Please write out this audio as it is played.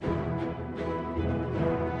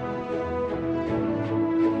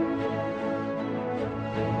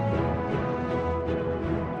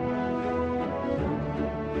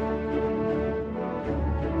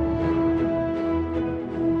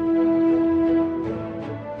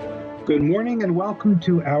Good morning and welcome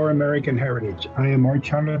to Our American Heritage. I am Art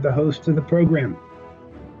Hunter, the host of the program.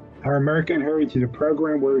 Our American Heritage is a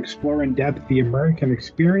program where we explore in depth the American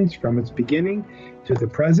experience from its beginning to the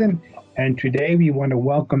present. And today we want to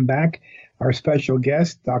welcome back our special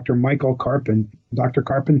guest, Dr. Michael Karpen. Dr.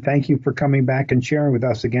 Karpen, thank you for coming back and sharing with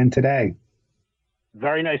us again today.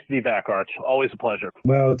 Very nice to be back, Arch. Always a pleasure.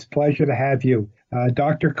 Well, it's a pleasure to have you.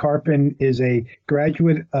 Dr. Karpen is a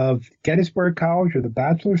graduate of Gettysburg College with a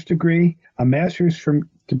bachelor's degree, a master's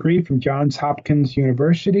degree from Johns Hopkins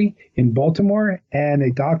University in Baltimore, and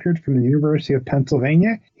a doctorate from the University of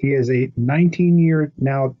Pennsylvania. He is a 19-year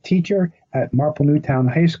now teacher at Marple Newtown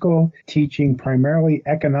High School, teaching primarily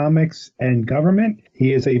economics and government.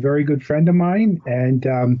 He is a very good friend of mine,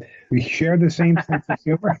 and we share the same sense of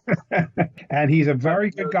humor. And he's a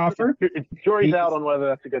very good golfer. Jury's out on whether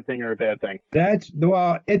that's a good thing or a bad thing.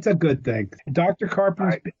 Well, it's a good thing. Dr.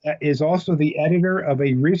 Karpen is also the editor of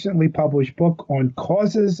a recently published book on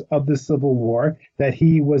causes of the Civil War that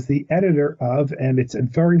he was the editor of, and it's a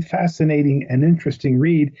very fascinating and interesting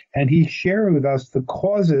read. And he shared with us the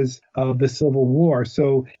causes of the Civil War.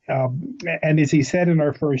 So, and as he said in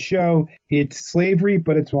our first show, it's slavery,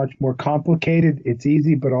 but it's much more complicated. It's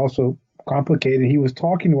easy, but also complicated. He was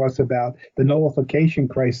talking to us about the nullification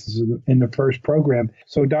crisis in the first program.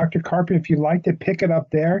 So, Dr. Karpen, if you'd like to pick it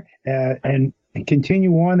up there and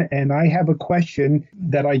continue on, and I have a question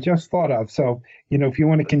that I just thought of. So, if you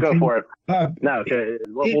want to continue. Go for it.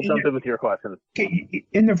 We'll jump in with your question.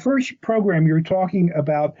 In the first program, you were talking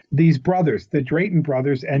about these brothers, the Drayton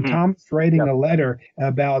brothers, and Thomas writing a letter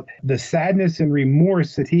about the sadness and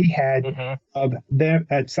remorse that he had of them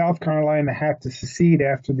at South Carolina have to secede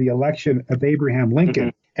after the election of Abraham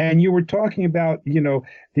Lincoln. And you were talking about,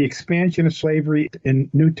 the expansion of slavery in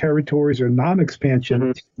new territories or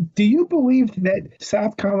non-expansion. Do you believe that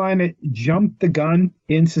South Carolina jumped the gun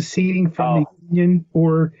in seceding from the Union,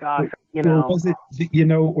 or was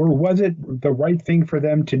it the right thing for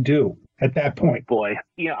them to do at that point? Boy,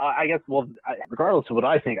 I guess, regardless of what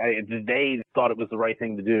I think, they thought it was the right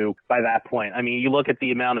thing to do by that point. I mean, you look at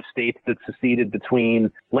the amount of states that seceded between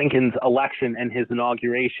Lincoln's election and his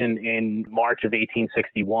inauguration in March of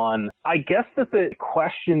 1861. I guess that the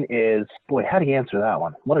question is, how do you answer that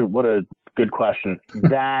one? What a good question.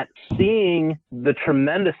 That seeing the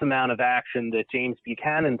tremendous amount of action that James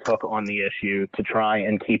Buchanan took on the issue to try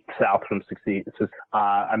and keep the South from succeeding.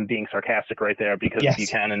 I'm being sarcastic right there because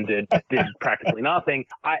Buchanan did practically nothing.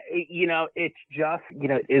 It's just,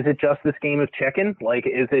 is it just this game of chicken? Like,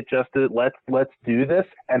 is it just let's do this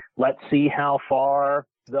and let's see how far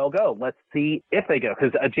they'll go. Let's see if they go.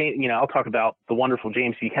 Because, I'll talk about the wonderful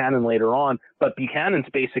James Buchanan later on. But Buchanan's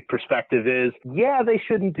basic perspective is, they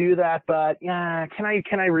shouldn't do that. But can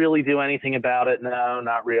I really do anything about it? No,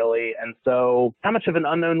 not really. And so how much of an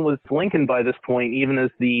unknown was Lincoln by this point, even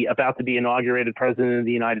as the about to be inaugurated president of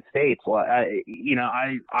the United States? Well,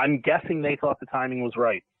 I'm guessing they thought the timing was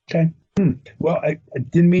right. Okay. Well, I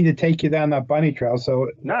didn't mean to take you down that bunny trail. So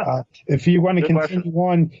if you want to continue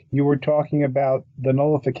on, you were talking about the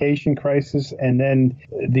nullification crisis and then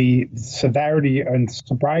the severity and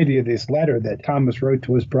sobriety of this letter that Thomas wrote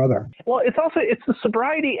to his brother. Well, it's the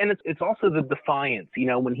sobriety and it's also the defiance.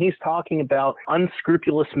 When he's talking about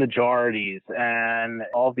unscrupulous majorities and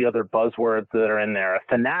all the other buzzwords that are in there, a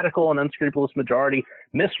fanatical and unscrupulous majority,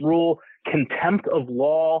 misrule, contempt of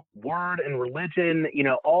law, word and religion,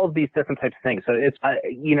 all of these different types of things. So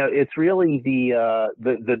it's really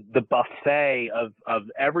the buffet of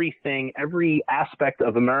everything, every aspect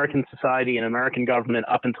of American society and American government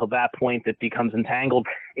up until that point that becomes entangled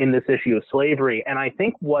in this issue of slavery. And I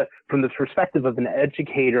think from the perspective of an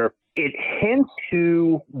educator, it hints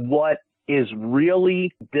to what is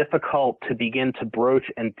really difficult to begin to broach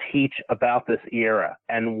and teach about this era,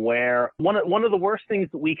 and where one of the worst things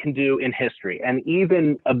that we can do in history, and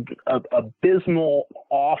even abysmal,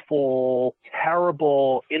 awful,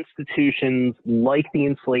 terrible institutions like the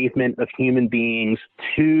enslavement of human beings,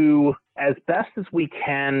 to as best as we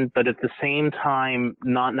can, but at the same time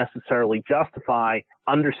not necessarily justify,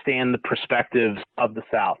 understand the perspectives of the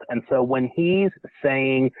South. And so when he's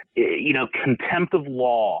saying, contempt of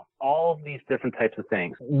law, all of these different types of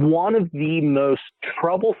things, one of the most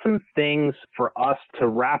troublesome things for us to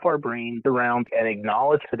wrap our brains around and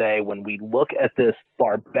acknowledge today when we look at this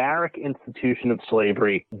barbaric institution of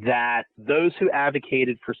slavery, that those who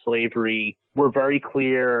advocated for slavery were very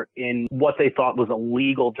clear in what they thought was a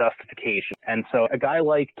legal justification. And so a guy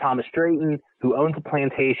like Thomas Drayton, who owns a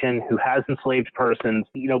plantation, who has enslaved persons,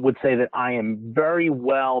 would say that I am very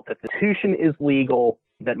well, that the institution is legal,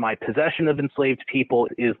 that my possession of enslaved people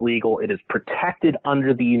is legal. It is protected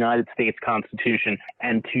under the United States Constitution,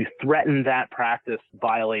 and to threaten that practice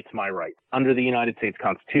violates my rights under the United States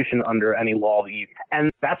Constitution, under any law that you,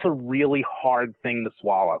 and that's a really hard thing to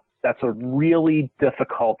swallow. That's a really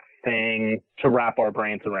difficult thing to wrap our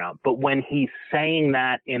brains around. But when he's saying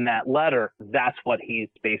that in that letter, that's what he's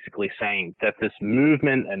basically saying, that this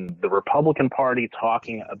movement and the Republican Party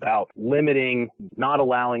talking about limiting, not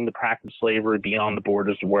allowing the practice of slavery beyond the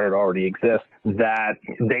borders of where it already exists, that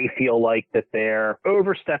they feel like that they're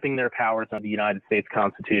overstepping their powers under the United States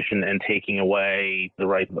Constitution and taking away the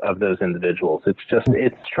rights of those individuals.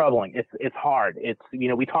 It's troubling. It's hard.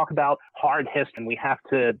 We talk about hard history and we have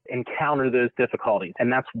to encounter those difficulties.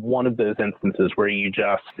 And that's one of those instances where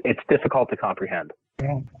it's difficult to comprehend.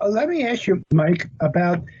 Let me ask you, Mike,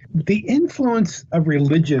 about the influence of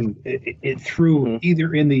religion through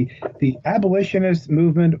either in the abolitionist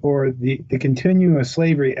movement or the continuum of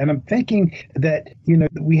slavery. And I'm thinking that,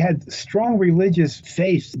 we had strong religious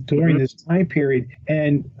faith during this time period.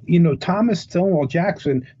 And, Thomas Stonewall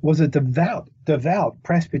Jackson was a devout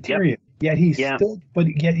Presbyterian. Yet he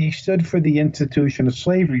stood for the institution of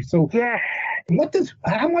slavery. So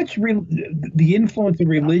how much the influence of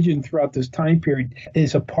religion throughout this time period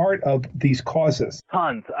is a part of these causes?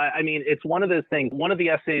 Tons. I mean, it's one of those things. One of the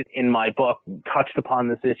essays in my book touched upon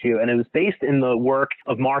this issue, and it was based in the work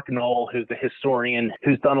of Mark Knoll, who's a historian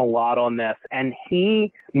who's done a lot on this. And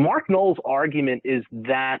Mark Knoll's argument is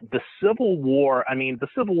that the Civil War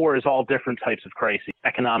is all different types of crises,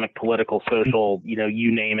 economic, political, social,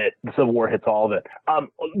 you name it. The Civil War hits all of it.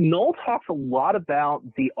 Knoll talks a lot about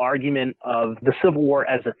the argument of the Civil War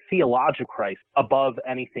as a theological crisis above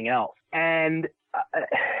anything else. And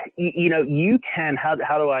you can, how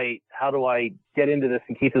do I get into this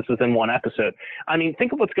and keep this within one episode? I mean,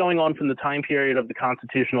 think of what's going on from the time period of the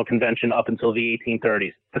Constitutional Convention up until the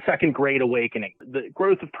 1830s, the Second Great Awakening, the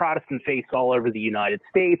growth of Protestant faiths all over the United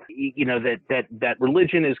States, that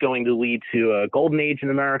religion is going to lead to a golden age in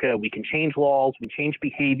America. We can change laws, we change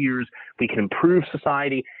behaviors, we can improve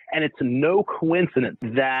society. And it's no coincidence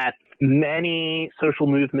that many social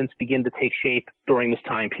movements begin to take shape during this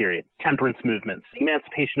time period. Temperance movements,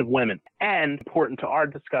 emancipation of women, and important to our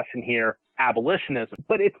discussion here, abolitionism.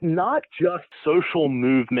 But it's not just social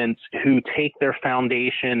movements who take their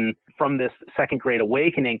foundation from this Second Great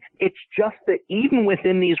Awakening. It's just that even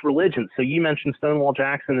within these religions, so you mentioned Stonewall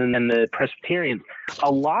Jackson and then the Presbyterians, a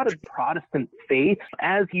lot of Protestant faiths,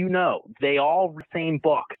 as you know, they all read the same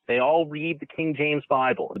book. They all read the King James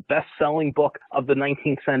Bible, the best-selling book of the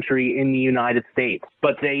 19th century in the United States,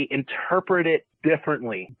 but they interpret it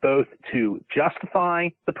differently, both to justify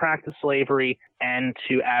the practice of slavery and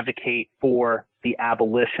to advocate for the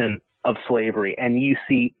abolition of slavery. And you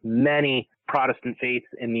see many Protestant faiths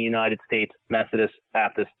in the United States, Methodist,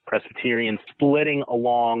 Baptist, Presbyterian, splitting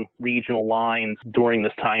along regional lines during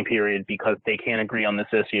this time period because they can't agree on this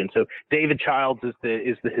issue. And so David Childs is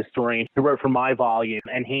the historian who wrote for my volume,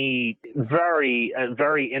 and he very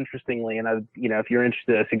interestingly, and if you're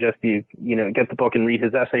interested, I suggest you get the book and read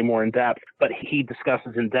his essay more in depth. But he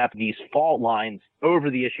discusses in depth these fault lines over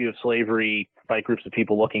the issue of slavery by groups of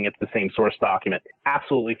people looking at the same source document.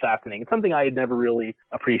 Absolutely fascinating. It's something I had never really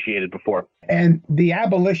appreciated before. And the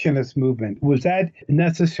abolitionist movement, was that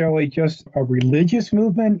necessarily just a religious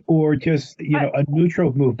movement or just, a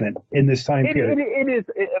neutral movement in this time period? It is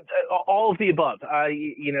all of the above.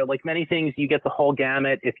 Like many things, you get the whole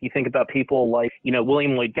gamut. If you think about people like,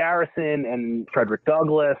 William Lloyd Garrison and Frederick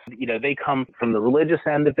Douglass, they come from the religious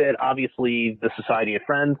end of it. Obviously, the Society of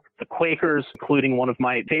Friends, the Quakers, including one of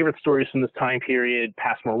my favorite stories from this time period,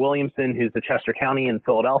 Passmore Williamson, who's the Chester County and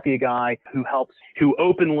Philadelphia guy who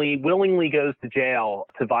openly, willingly goes to jail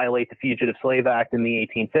to violate the Fugitive Slave Act in the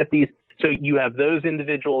 1850s. So you have those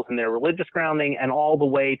individuals and their religious grounding, and all the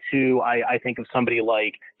way to, I think of somebody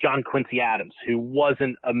like John Quincy Adams, who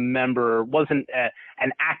wasn't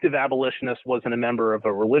an active abolitionist, wasn't a member of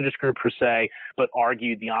a religious group per se, but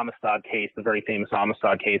argued the Amistad case, the very famous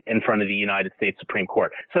Amistad case, in front of the United States Supreme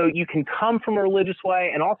Court. So you can come from a religious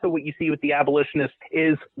way, and also what you see with the abolitionists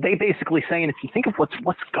is they basically saying, if you think of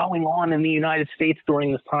what's going on in the United States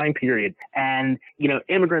during this time period, and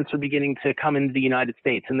immigrants are beginning to come into the United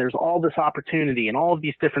States, and there's all this opportunity and all of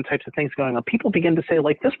these different types of things going on, people begin to say,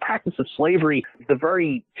 like, this practice of slavery, the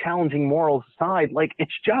very challenging morals aside, like,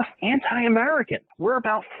 it's just anti-American. We're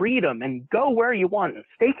about freedom and go where you want and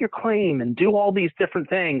stake your claim and do all these different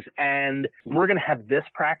things. And we're going to have this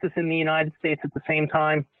practice in the United States at the same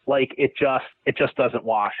time. Like it just doesn't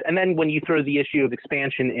wash. And then when you throw the issue of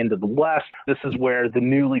expansion into the West, this is where the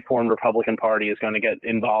newly formed Republican Party is going to get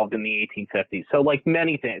involved in the 1850s. So like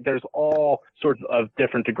many things, there's all sorts of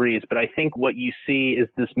different degrees, but I think what you see is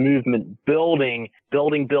this movement building,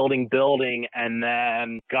 and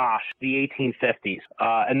then, gosh, the 1850s.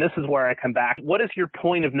 And this is where I come back. What is your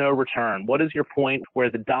point of no return? What is your point where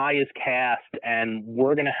the die is cast and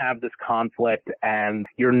we're going to have this conflict and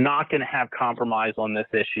you're not going to have compromise on this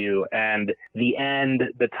issue? And the end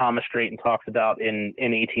that Thomas Drayton talks about in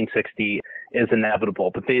 1860 is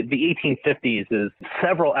inevitable. But the 1850s is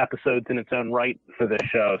several episodes in its own right for this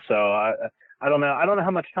show. So I don't know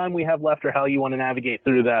how much time we have left or how you want to navigate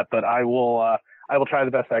through that, but I will try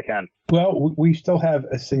the best I can. Well, we still have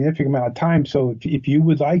a significant amount of time, so if you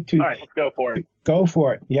would like to, all right, let's go for it. Go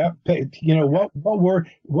for it. Yeah. You know,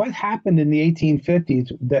 what happened in the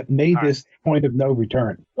 1850s that made this point of no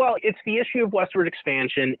return? Well, it's the issue of westward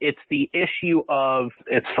expansion. It's the issue of,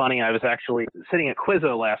 it's funny, I was actually sitting at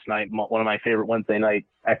Quizzo last night, one of my favorite Wednesday night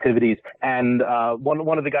activities, and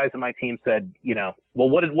one of the guys on my team said, you know, well,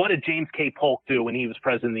 what did James K. Polk do when he was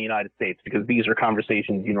president of the United States? Because these are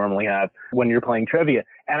conversations you normally have when you're playing trivia.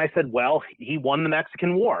 And I said, well, he won the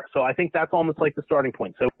Mexican War. So I think that's almost like the starting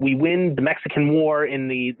point. So we win the Mexican War in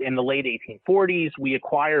the late 1840s. We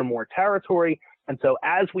acquire more territory. And so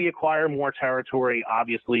as we acquire more territory,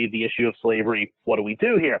 obviously the issue of slavery, what do we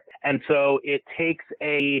do here? And so it takes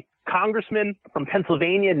a congressman from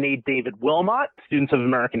Pennsylvania named David Wilmot. Students of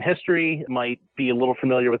American history might be a little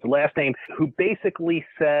familiar with the last name, who basically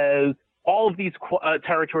says, all of these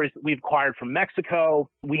territories that we've acquired from Mexico,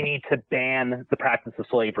 we need to ban the practice of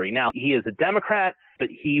slavery. Now, he is a Democrat, but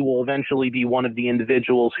he will eventually be one of the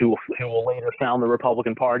individuals who will later found the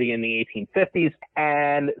Republican Party in the 1850s.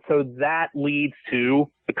 And so that leads to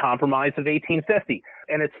the Compromise of 1850.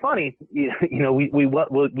 And it's funny, you know,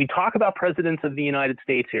 we talk about presidents of the United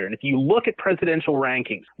States here. And if you look at presidential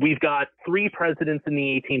rankings, we've got 3 presidents in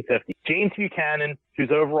the 1850s. James Buchanan,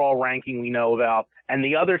 whose overall ranking we know about, and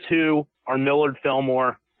the other 2 are Millard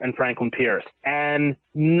Fillmore and Franklin Pierce. And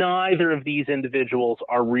neither of these individuals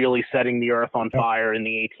are really setting the earth on fire in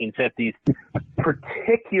the 1850s,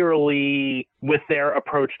 particularly with their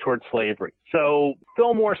approach towards slavery. So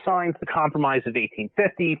Fillmore signs the Compromise of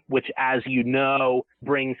 1850, which, as you know,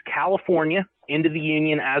 brings California into the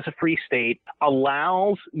Union as a free state,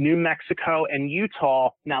 allows New Mexico and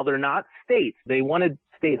Utah, now they're not states, they wanted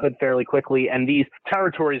statehood fairly quickly, and these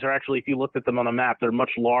territories are actually, if you looked at them on a map, they're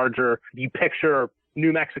much larger. You picture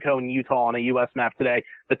New Mexico and Utah on a U.S. map today,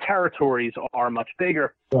 the territories are much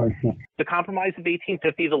bigger. The Compromise of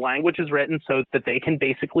 1850, the language is written so that they can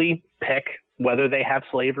basically pick whether they have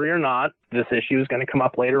slavery or not. This issue is going to come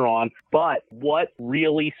up later on. But what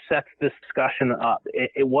really sets this discussion up,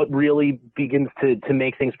 what really begins to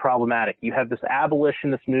make things problematic, you have this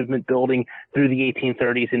abolitionist movement building through the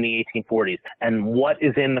 1830s and the 1840s. And what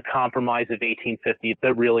is in the Compromise of 1850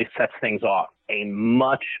 that really sets things off? A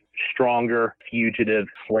much stronger fugitive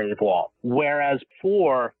slave law. Whereas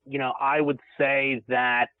before, you know, I would say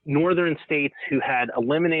that northern states who had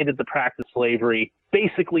eliminated the practice of slavery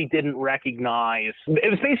basically didn't recognize, it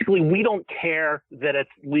was basically, we don't care that it's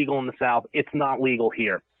legal in the South, it's not legal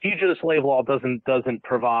here. Fugitive slave law doesn't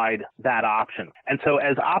provide that option. And so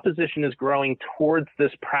as opposition is growing towards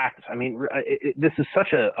this practice, I mean, this is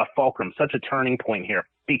such a fulcrum, such a turning point here,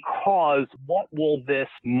 because what will this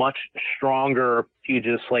much stronger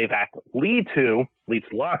Fugitive Slave Act lead to? Leads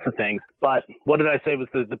to lots of things. But what did I say was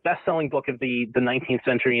the best-selling book of the 19th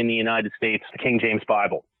century in the United States, the King James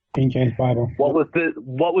Bible? King James Bible. What was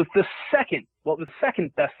the second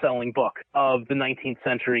best-selling book of the 19th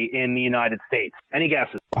century in the United States? Any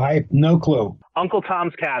guesses? I have no clue. Uncle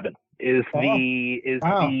Tom's Cabin is the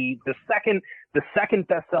second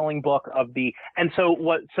best-selling book of the, and so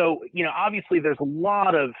you know, obviously there's a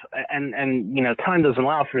lot of, and you know, time doesn't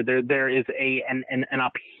allow for there is an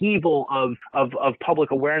upheaval of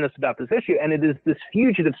public awareness about this issue, and it is this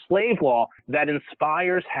fugitive slave law that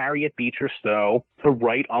inspires Harriet Beecher Stowe to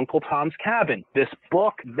write Uncle Tom's Cabin, this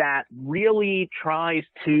book that really tries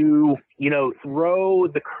to, you know, throw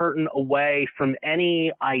the curtain away from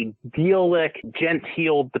any idyllic,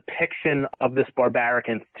 genteel depiction of this barbaric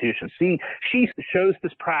institution. She shows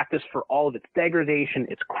this practice for all of its degradation,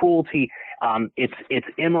 its cruelty, its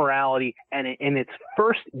immorality, and in its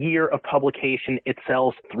first year of publication, it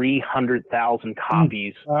sells 300,000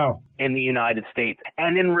 copies in the United States.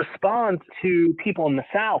 And in response to people in the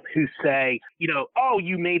South who say, you know, oh,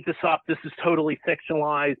 you made this up, this is totally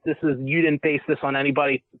fictionalized, you didn't base this on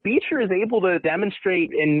anybody, Beecher is able to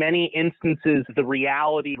demonstrate in many instances the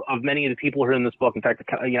reality of many of the people who are in this book. In fact,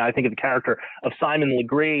 I think of the character of Simon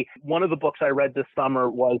Legree. One of the books I read this summer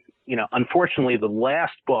was, unfortunately, the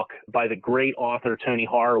last book by the great author Tony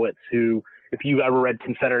Horowitz, who, if you ever read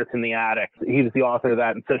Confederates in the Attic, he was the author of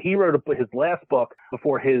that. And so he wrote his last book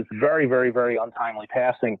before his very, very, very untimely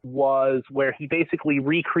passing, was where he basically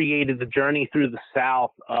recreated the journey through the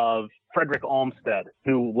South of Frederick Olmsted,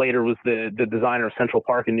 who later was the designer of Central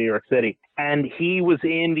Park in New York City. And he was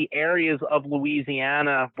in the areas of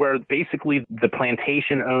Louisiana where basically the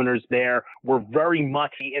plantation owners there were very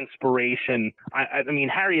much the inspiration. I mean,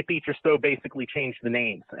 Harriet Beecher Stowe basically changed the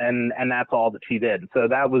names, and that's all that she did. So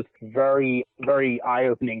that was very, very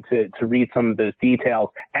eye-opening to read some of those details.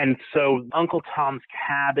 And so Uncle Tom's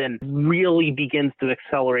Cabin really begins to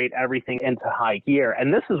accelerate everything into high gear.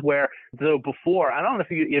 And this is where, though before, I don't know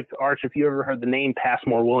if you ever heard the name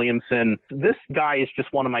Passmore Williamson. This guy is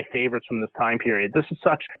just one of my favorites from this time period. This is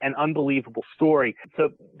such an unbelievable story. So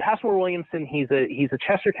Passmore Williamson, he's a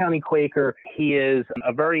Chester County Quaker. He is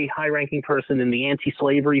a very high-ranking person in the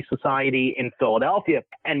Anti-Slavery Society in Philadelphia.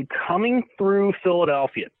 And coming through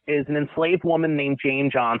Philadelphia is an enslaved woman named Jane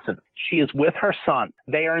Johnson. She is with her son.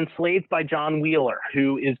 They are enslaved by John Wheeler,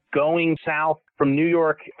 who is going south from New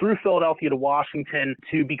York through Philadelphia to Washington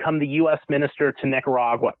to become the U.S. minister to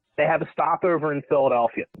Nicaragua. They have a stopover in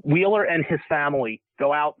Philadelphia. Wheeler and his family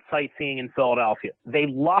go out sightseeing in Philadelphia. They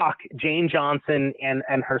lock Jane Johnson and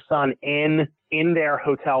her son in their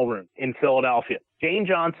hotel room in Philadelphia. Jane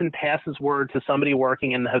Johnson passes word to somebody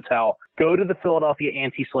working in the hotel, go to the Philadelphia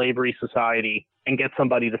Anti-Slavery Society and get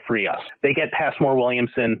somebody to free us. They get Passmore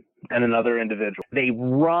Williamson and another individual. They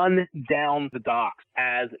run down the docks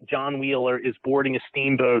as John Wheeler is boarding a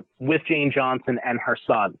steamboat with Jane Johnson and her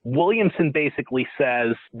son. Williamson basically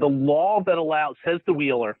says the law that says to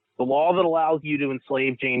Wheeler, the law that allows you to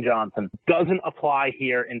enslave Jane Johnson doesn't apply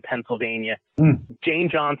here in Pennsylvania. Jane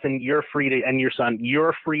Johnson, you're free to, and your son,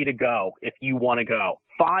 you're free to go if you want to go.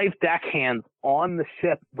 5 deckhands on the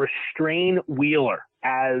ship restrain Wheeler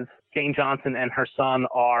as Jane Johnson and her son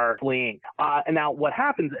are fleeing. And now what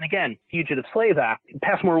happens, and again, Fugitive Slave Act,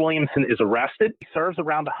 Passmore Williamson is arrested. He serves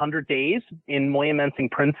around 100 days in Moyamensing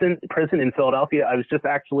prison in Philadelphia.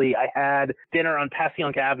 I had dinner on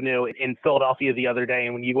Passyunk Avenue in Philadelphia the other day,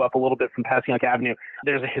 and when you go up a little bit from Passyunk Avenue,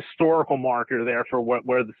 there's a historical marker there for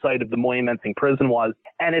where the site of the Moyamensing prison was.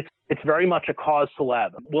 And it's very much a cause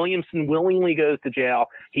célèbre. Williamson willingly goes to jail.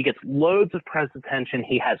 He gets loads of press attention.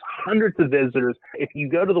 He has hundreds of visitors. If you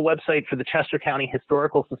go to the website for the Chester County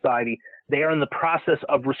Historical Society, they are in the process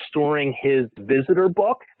of restoring his visitor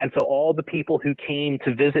book. And so all the people who came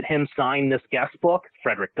to visit him signed this guest book.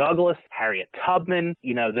 Frederick Douglass, Harriet Tubman,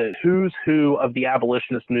 the who's who of the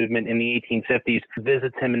abolitionist movement in the 1850s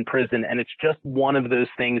visits him in prison. And it's just one of those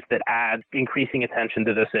things that adds increasing attention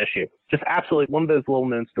to this issue. Just absolutely one of those little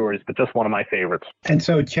known stories, but just one of my favorites. And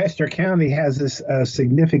so Chester County has this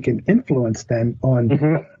significant influence then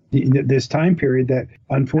on this time period that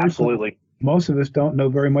unfortunately most of us don't know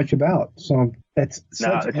very much about. So it's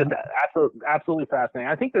just absolutely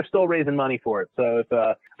fascinating. I think they're still raising money for it. So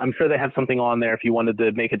if, I'm sure they have something on there if you wanted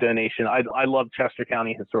to make a donation. I love Chester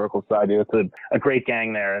County Historical Society. It's a great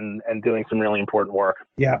gang there and doing some really important work.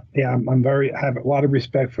 Yeah. I have a lot of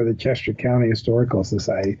respect for the Chester County Historical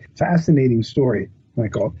Society. Fascinating story,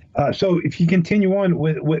 Michael. So if you continue on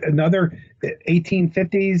with another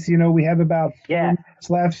 1850s, we have about 4 minutes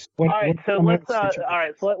left.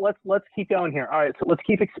 Let's keep going here. All right, so let's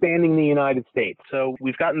keep expanding the United States. So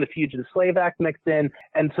we've gotten the Fugitive Slave Act mixed in,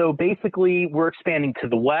 and so basically we're expanding to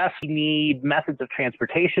the west. We need methods of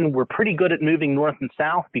transportation. We're pretty good at moving north and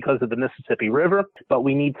south because of the Mississippi River, but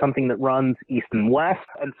we need something that runs east and west.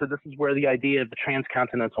 And so this is where the idea of the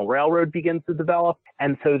Transcontinental Railroad begins to develop.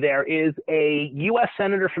 And so there is a U.S.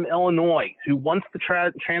 Senator from Illinois who wants the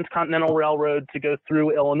Transcontinental Railroad to go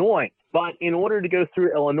through Illinois. But in order to go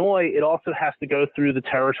through Illinois, it also has to go through the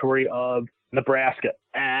territory of Nebraska.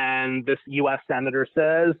 And this U.S. Senator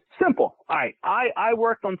says, simple. All right, I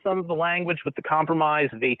worked on some of the language with the Compromise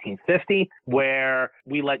of 1850, where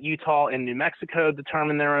we let Utah and New Mexico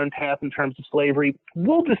determine their own path in terms of slavery.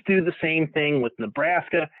 We'll just do the same thing with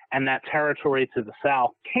Nebraska and that territory to the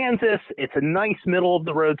south. Kansas, it's a nice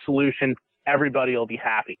middle-of-the-road solution. Everybody will be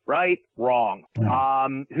happy, right? Wrong.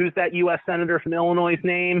 Who's that U.S. Senator from Illinois'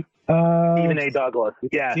 name? Stephen A. Douglas.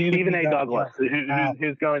 Yeah, Stephen A. Douglas, yeah.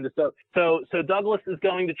 who's going to so Douglas is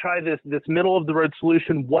going to try this middle of the road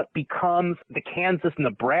solution, what becomes the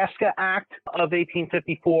Kansas-Nebraska Act of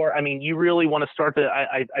 1854. I mean, you really want to start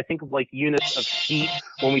I think of like units of heat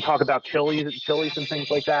when we talk about chilies and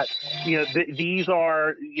things like that. You know, these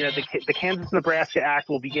are, you know, the Kansas-Nebraska Act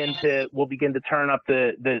will begin to turn up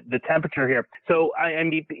the temperature here. So I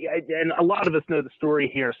mean, and a lot of us know the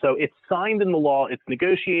story here. So it's signed in the law, it's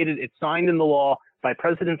negotiated, it's signed in the law by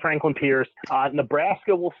President Franklin Pierce.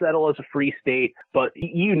 Nebraska will settle as a free state, but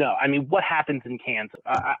you know, I mean, what happens in Kansas?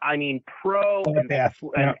 I mean,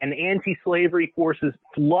 and anti-slavery forces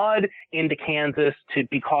flood into Kansas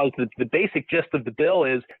because the basic gist of the bill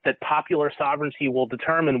is that popular sovereignty will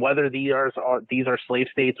determine whether these are slave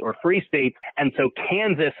states or free states. And so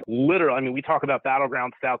Kansas, literally, I mean, we talk about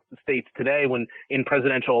battleground states today when in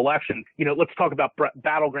presidential elections. You know, let's talk about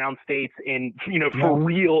battleground states in, you know, for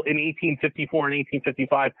real in 1854 and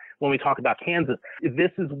 1855 when we talk about Kansas.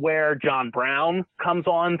 This is where John Brown comes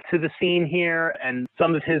on to the scene here, and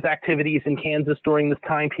some of his activities in Kansas during this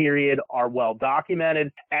time period are well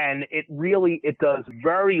documented, and it does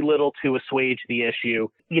very little to assuage the issue.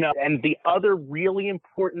 You know, and the other really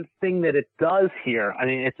important thing that it does here, I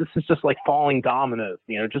mean, this is just like falling dominoes,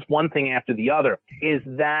 you know, just one thing after the other, is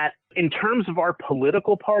that in terms of our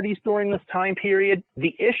political parties during this time period,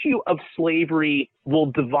 the issue of slavery will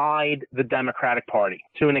divide the Democratic Party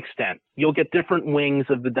to an extent. You'll get different wings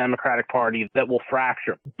of the Democratic Party that will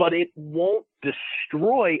fracture, but it won't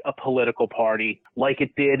destroy a political party like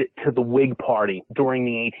it did to the Whig Party during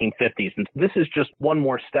the 1850s. And this is just one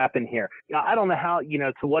more step in here. Now, I don't know how, you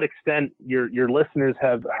know, to what extent your listeners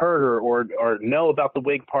have heard or know about the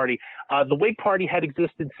Whig Party. The Whig Party had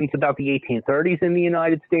existed since about the 1830s in the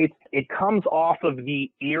United States. It comes off of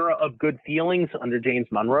the era of good feelings under James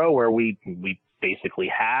Monroe, where we basically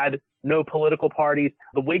had no political parties.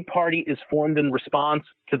 The Whig Party is formed in response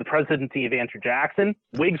to the presidency of Andrew Jackson.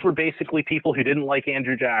 Whigs were basically people who didn't like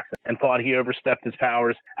Andrew Jackson and thought he overstepped his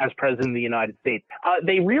powers as president of the United States.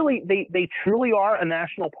 They truly are a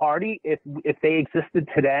national party. If they existed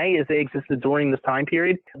today as they existed during this time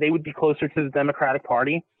period, they would be closer to the Democratic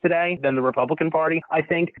Party today than the Republican Party, I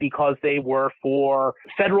think, because they were for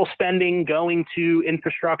federal spending going to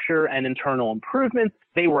infrastructure and internal improvements.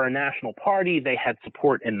 They were a national party. They had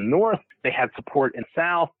support in the North. They had support in the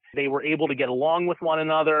South. They were able to get along with one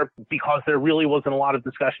another because there really wasn't a lot of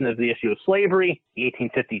discussion of the issue of slavery. The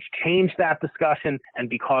 1850s changed that discussion. And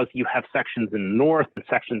because you have sections in the North and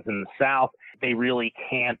sections in the South, they really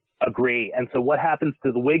can't agree. And so what happens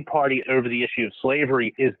to the Whig Party over the issue of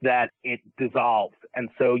slavery is that it dissolves. And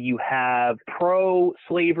so you have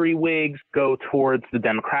pro-slavery Whigs go towards the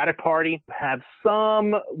Democratic Party, have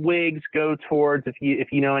some Whigs go towards,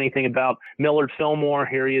 if you know anything about Millard Fillmore,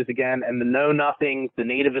 here he is again, and the Know Nothings, the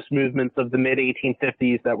nativist movements of the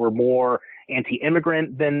mid-1850s that were more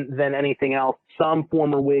anti-immigrant than anything else. Some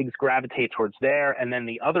former Whigs gravitate towards there, and then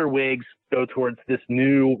the other Whigs go towards this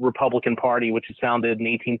new Republican Party, which is founded in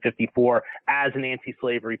 1854 as an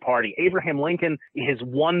anti-slavery party. Abraham Lincoln, his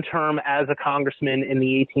one term as a congressman in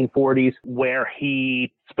the 1840s, where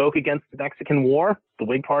he spoke against the Mexican War. The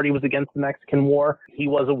Whig Party was against the Mexican War. He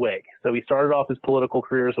was a Whig. So he started off his political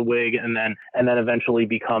career as a Whig and then eventually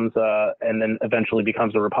becomes a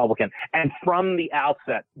Republican. And from the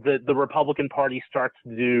outset, the Republican Party starts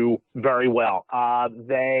to do very well.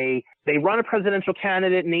 They run a presidential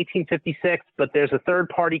candidate in 1856, but there's a third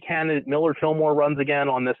party candidate. Millard Fillmore runs again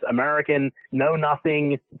on this American Know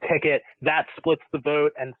Nothing ticket. That splits the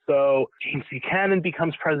vote. And so James Buchanan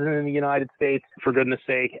becomes president of the United States, for goodness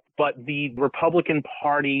sake. But the Republican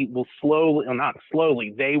Party will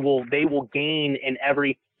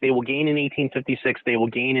they will gain in 1856, they will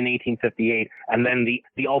gain in 1858, and then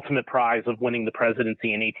the ultimate prize of winning the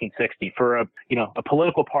presidency in 1860 for a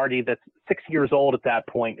political party that's 6 years old at that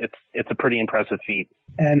point. It's a pretty impressive feat.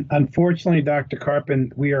 And unfortunately, Dr.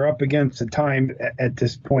 Karpen, we are up against the time at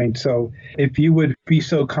this point. So if you would be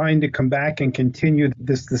so kind to come back and continue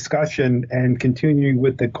this discussion and continuing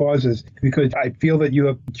with the causes, because I feel that you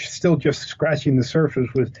are still just scratching the surface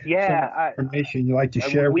with some information you'd like to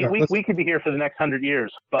share. We could be here for the next 100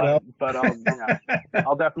 years, but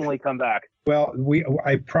I'll definitely come back. Well,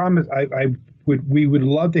 I promise we would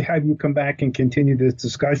love to have you come back and continue this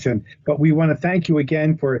discussion, but we want to thank you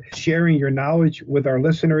again for sharing your knowledge with our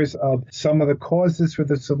listeners of some of the causes for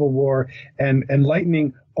the Civil War and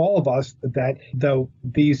enlightening all of us that though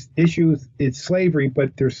these issues, it's slavery,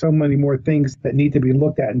 but there's so many more things that need to be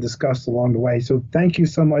looked at and discussed along the way. So thank you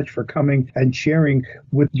so much for coming and sharing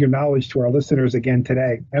with your knowledge to our listeners again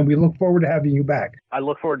today. And we look forward to having you back. I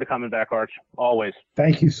look forward to coming back, Arch, always.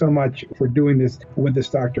 Thank you so much for doing this with us,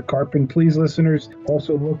 Dr. Karpen. Please, listeners,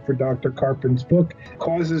 also look for Dr. Karpen's book,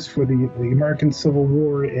 Causes for the American Civil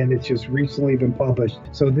War, and it's just recently been published.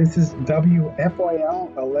 So this is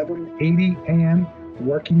WFYL 1180 AM,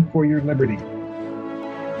 Working for Your Liberty.